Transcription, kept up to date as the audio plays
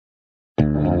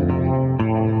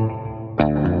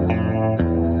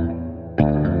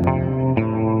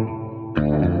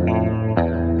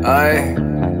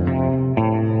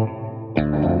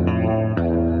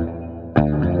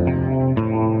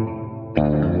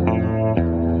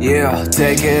Yeah,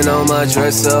 taking on my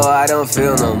trust so I don't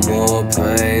feel no more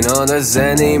pain. On the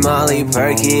Zenny, Molly,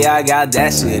 Perky, I got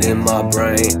that shit in my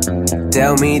brain.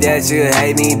 Tell me that you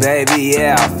hate me, baby,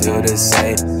 yeah, I feel the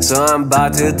same. So I'm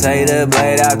about to take the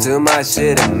blade out to my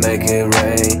shit and make it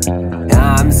rain.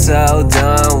 I'm so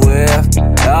done with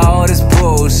all this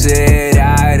bullshit.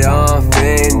 I don't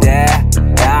think that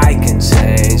I can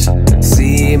change.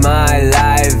 See, my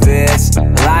life is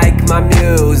like my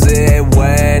music.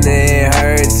 When it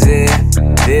hurts, it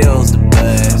feels the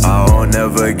best. I don't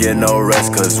ever get no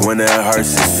rest, cause when it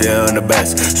hurts, it's feeling the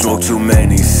best. Smoke too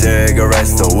many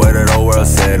cigarettes, the weight of the world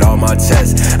sit on my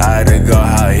chest. I had to go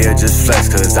out here just flex,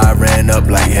 cause I ran up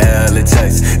like hell it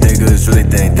takes. Niggas really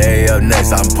think they up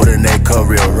next, I'm putting their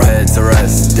career right to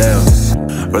rest.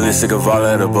 Damn, really sick of all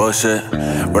of the bullshit.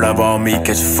 Run up on me,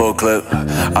 catch a full clip.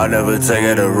 I never take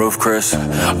it to roof, Chris.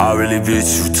 I really beat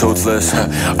you toothless.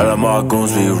 All of my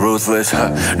goons be ruthless.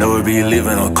 Never be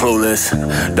leaving them clueless.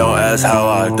 Don't ask how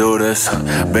I do this.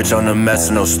 Bitch on the mess,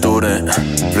 no student.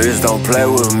 Please don't play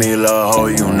with me, lil' ho.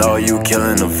 You know you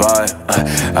killing the vibe.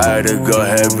 I had to go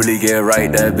ahead, really get right.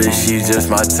 That bitch, she just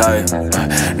my type.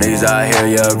 Niggas out here,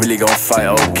 yeah, really gon' fight.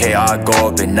 Okay, I go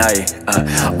up at night.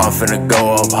 I'm finna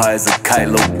go up high as a kite,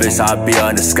 little bitch. I be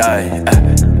on the sky.